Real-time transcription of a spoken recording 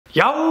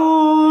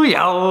Yo,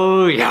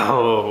 yo,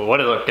 yo, what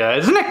is up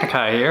guys? Nick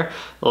Nakai here,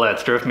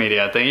 Let's Drift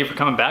Media. Thank you for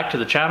coming back to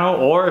the channel,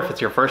 or if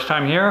it's your first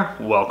time here,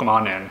 welcome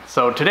on in.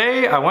 So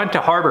today I went to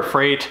Harbor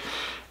Freight,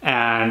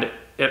 and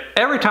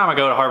every time I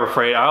go to Harbor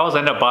Freight, I always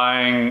end up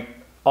buying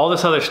all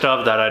this other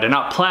stuff that I did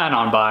not plan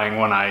on buying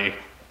when I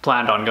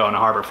planned on going to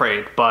Harbor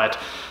Freight.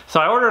 So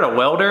I ordered a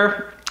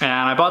welder,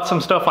 and I bought some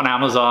stuff on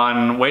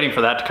Amazon, waiting for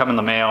that to come in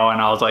the mail,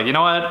 and I was like, you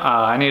know what,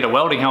 I need a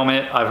welding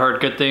helmet. I've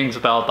heard good things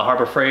about the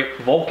Harbor Freight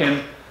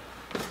Vulcan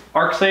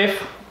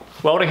ArcSafe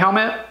welding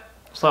helmet.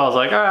 So I was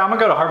like, all right, I'm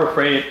gonna go to Harbor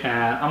Freight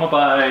and I'm gonna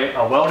buy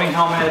a welding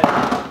helmet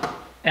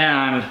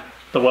and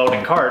the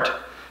welding cart.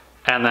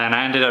 And then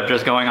I ended up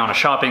just going on a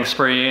shopping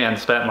spree and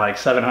spent like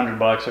 700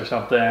 bucks or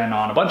something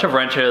on a bunch of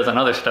wrenches and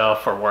other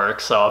stuff for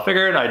work. So I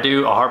figured I'd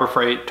do a Harbor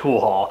Freight tool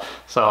haul.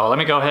 So let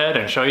me go ahead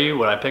and show you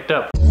what I picked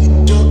up.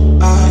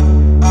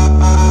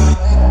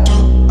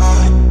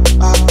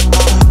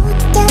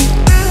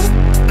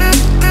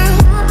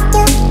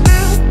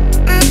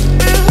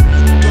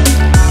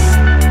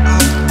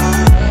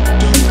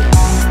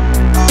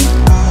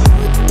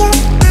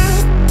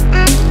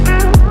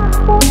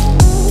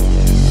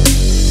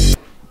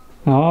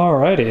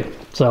 Alrighty,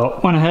 so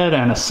went ahead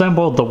and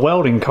assembled the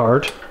welding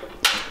cart.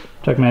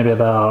 Took maybe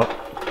about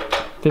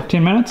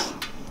 15 minutes.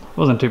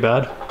 Wasn't too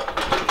bad.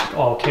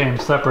 All came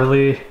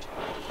separately.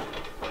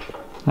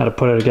 Had to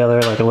put it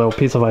together like a little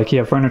piece of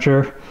IKEA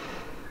furniture.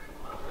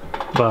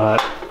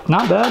 But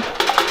not bad.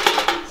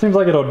 Seems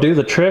like it'll do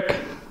the trick.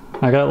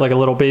 I got like a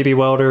little baby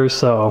welder,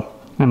 so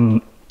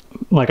I'm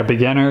like a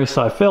beginner,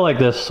 so I feel like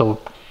this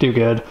will do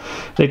good.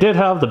 They did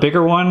have the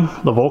bigger one,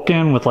 the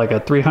Vulcan, with like a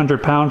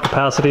 300-pound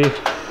capacity.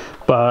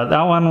 But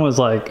that one was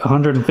like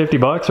 150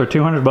 bucks or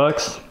 200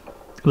 bucks.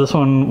 This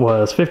one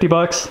was 50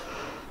 bucks.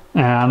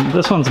 And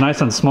this one's nice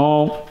and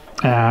small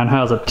and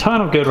has a ton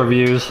of good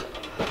reviews.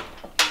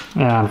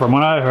 And from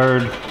what I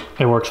heard,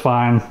 it works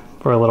fine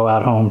for a little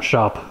at-home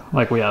shop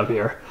like we have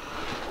here.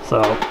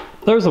 So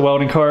there's the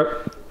welding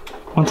cart.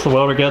 Once the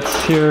welder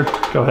gets here,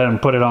 go ahead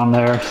and put it on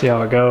there, see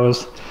how it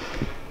goes.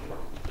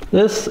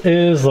 This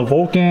is the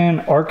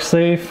Vulcan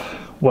ArcSafe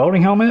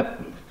welding helmet.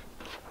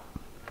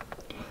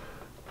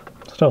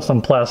 Still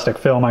some plastic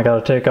film I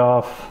gotta take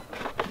off,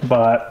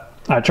 but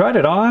I tried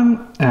it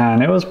on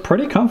and it was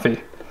pretty comfy.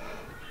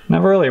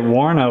 Never really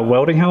worn a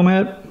welding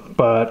helmet,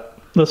 but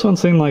this one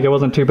seemed like it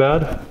wasn't too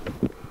bad.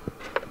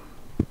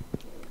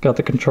 Got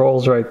the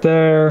controls right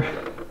there.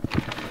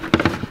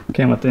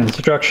 Came with the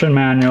instruction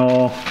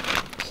manual,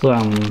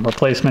 some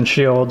replacement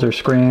shields or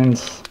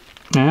screens,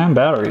 and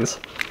batteries.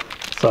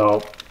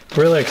 So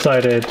really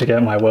excited to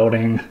get my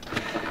welding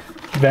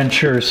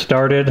venture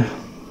started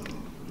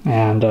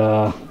and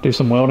do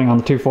some welding on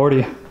the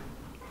 240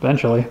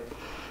 eventually.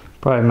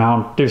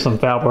 Probably do some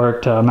fab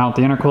work to mount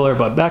the intercooler.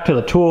 But back to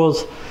the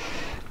tools,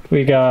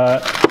 we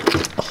got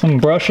some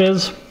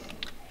brushes.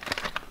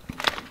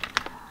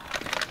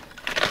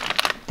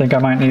 Think I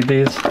might need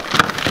these.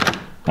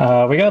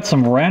 We got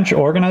some wrench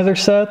organizer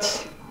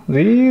sets.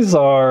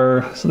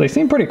 So they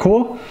seem pretty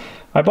cool.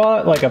 I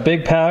bought like a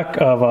big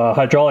pack of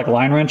hydraulic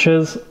line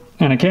wrenches,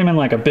 and it came in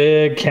like a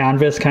big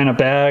canvas kind of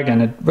bag,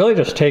 and it really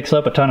just takes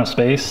up a ton of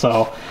space.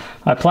 So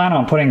I plan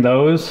on putting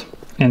those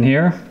in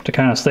here to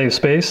kind of save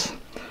space.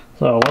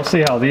 So we'll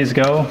see how these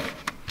go.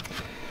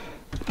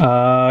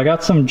 I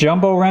got some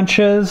jumbo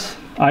wrenches,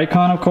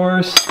 Icon of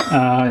course,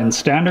 in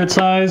standard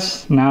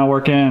size. Now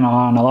working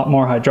on a lot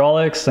more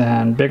hydraulics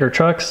and bigger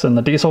trucks in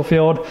the diesel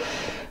field.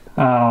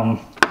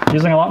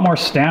 Using a lot more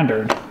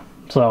standard.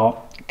 So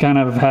kind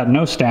of had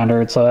no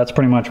standard, so that's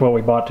pretty much what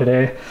we bought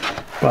today.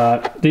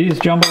 But these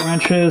jumbo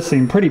wrenches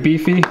seem pretty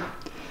beefy.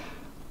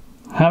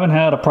 Haven't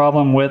had a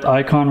problem with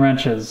Icon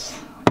wrenches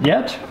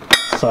yet,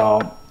 so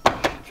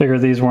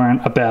figured these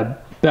weren't a bad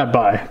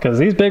buy, because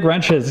these big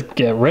wrenches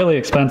get really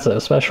expensive,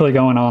 especially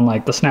going on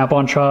like the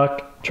Snap-on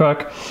truck.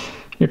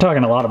 You're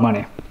talking a lot of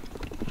money.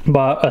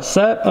 Bought a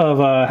set of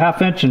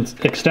half-inch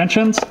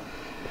extensions.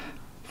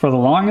 For the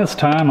longest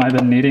time I've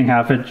been needing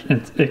half-inch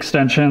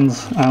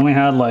extensions. I only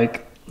had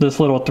like this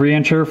little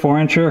 3-incher,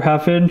 4-incher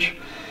half-inch,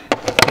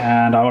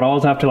 and I would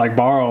always have to like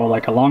borrow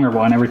like a longer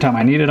one every time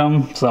I needed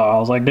them. So I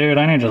was like, dude,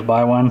 I need to just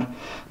buy one,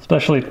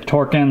 especially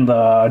torquing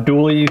the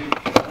dually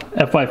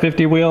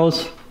F550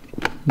 wheels.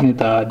 Need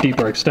the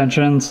deeper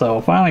extension, so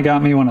finally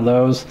got me one of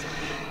those.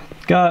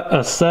 Got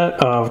a set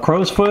of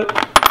crow's foot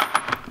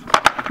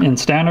in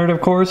standard,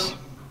 of course.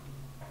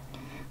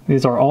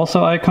 These are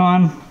also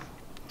Icon.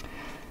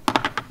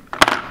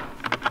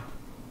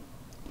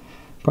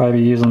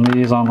 Probably be using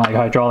these on like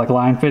hydraulic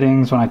line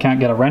fittings when I can't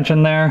get a wrench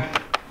in there,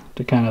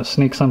 to kind of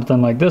sneak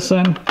something like this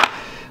in.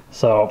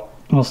 So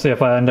we'll see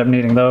if I end up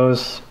needing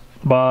those.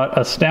 Bought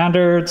a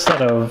standard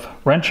set of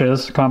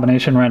wrenches,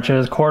 combination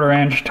wrenches, 1/4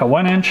 inch to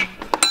 1 inch,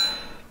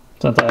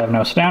 since I have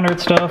no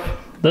standard stuff.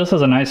 This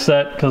is a nice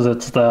set because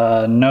it's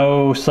the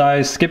no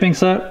size skipping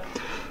set.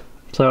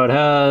 So it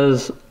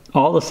has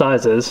all the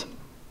sizes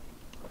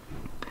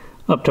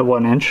up to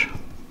 1 inch.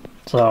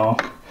 So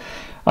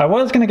I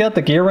was gonna get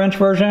the gear wrench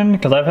version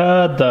because I've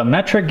had the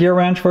metric gear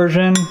wrench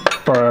version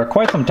for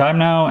quite some time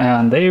now,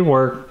 and they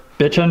were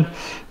bitching,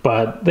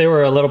 but they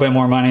were a little bit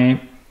more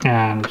money,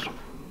 and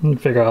I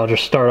figure I'll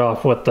just start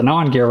off with the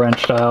non-gear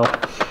wrench style.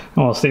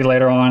 And we'll see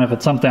later on if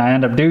it's something I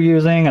end up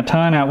using a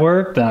ton at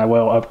work, then I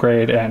will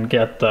upgrade and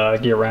get the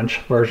gear wrench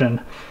version.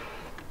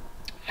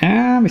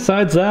 And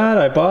besides that,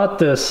 I bought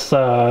this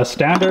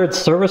standard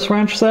service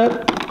wrench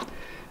set.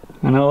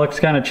 I know it looks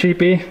kind of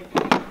cheapy,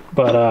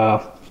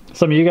 but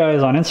some of you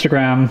guys on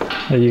Instagram,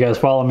 that you guys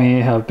follow me,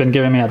 have been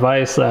giving me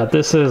advice that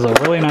this is a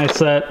really nice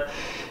set.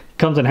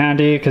 Comes in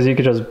handy because you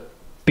could just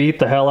beat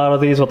the hell out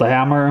of these with a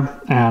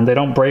hammer and they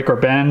don't break or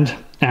bend,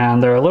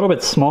 and they're a little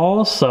bit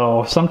small,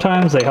 so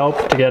sometimes they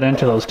help to get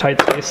into those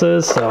tight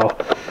spaces. So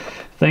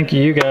thank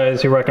you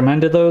guys who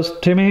recommended those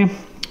to me.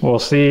 We'll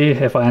see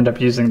if I end up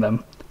using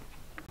them.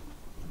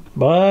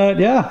 But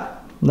yeah,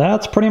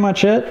 that's pretty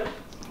much it.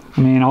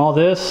 I mean, all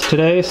this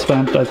today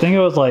spent, I think it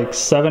was like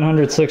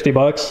 760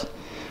 bucks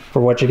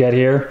for what you get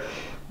here,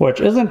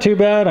 which isn't too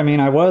bad. I mean,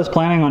 I was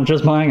planning on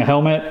just buying a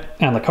helmet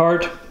and the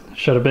cart.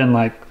 Should have been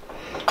like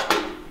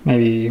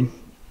maybe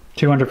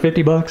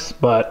 250 bucks,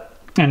 but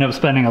ended up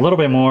spending a little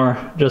bit more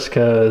just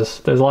because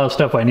there's a lot of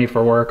stuff I need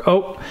for work.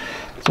 Oh,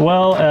 as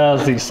well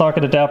as the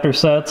socket adapter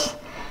sets.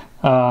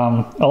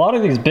 A lot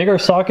of these bigger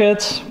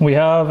sockets we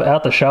have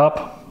at the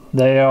shop,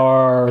 they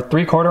are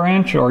 3/4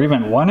 inch or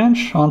even 1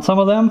 inch on some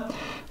of them.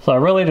 So I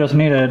really just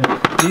needed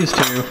these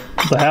two,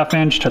 the 1/2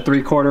 inch to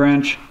 3/4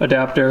 inch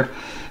adapter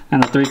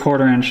and the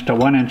 3/4 inch to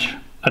 1 inch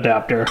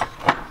adapter.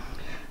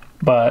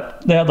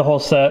 But they had the whole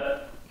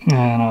set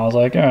and I was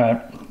like, all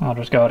right, I'll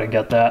just go ahead and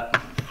get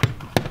that.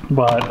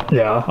 But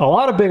yeah, a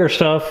lot of bigger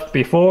stuff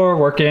before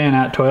working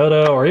at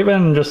Toyota or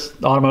even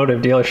just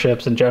automotive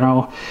dealerships in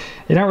general.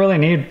 You don't really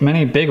need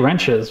many big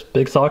wrenches,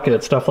 big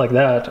sockets, stuff like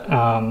that.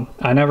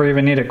 I never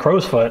even needed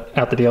crow's foot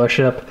at the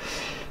dealership,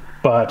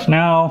 but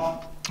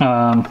now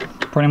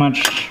pretty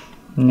much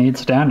need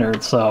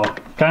standard. So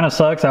kind of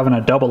sucks having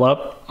to double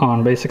up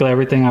on basically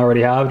everything I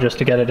already have just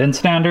to get it in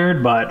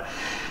standard, but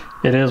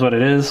it is what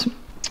it is,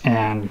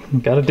 and you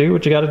gotta do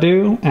what you gotta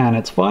do, and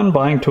it's fun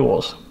buying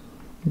tools,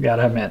 you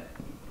gotta admit.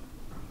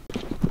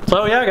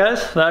 So yeah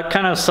guys, that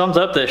kind of sums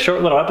up this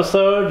short little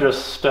episode.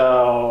 Just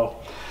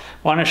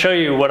want to show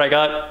you what I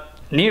got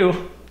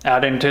new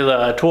adding to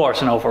the tool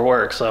arsenal for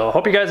work. So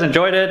hope you guys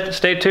enjoyed it.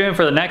 Stay tuned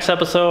for the next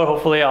episode.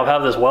 Hopefully I'll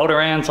have this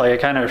welder in so I can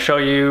kind of show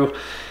you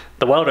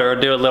the welder,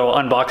 do a little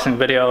unboxing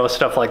video,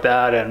 stuff like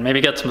that, and maybe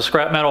get some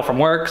scrap metal from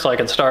work so I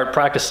can start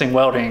practicing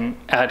welding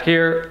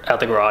here at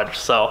the garage.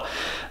 So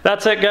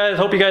that's it guys,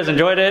 hope you guys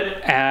enjoyed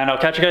it, and I'll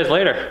catch you guys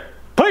later.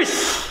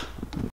 Peace!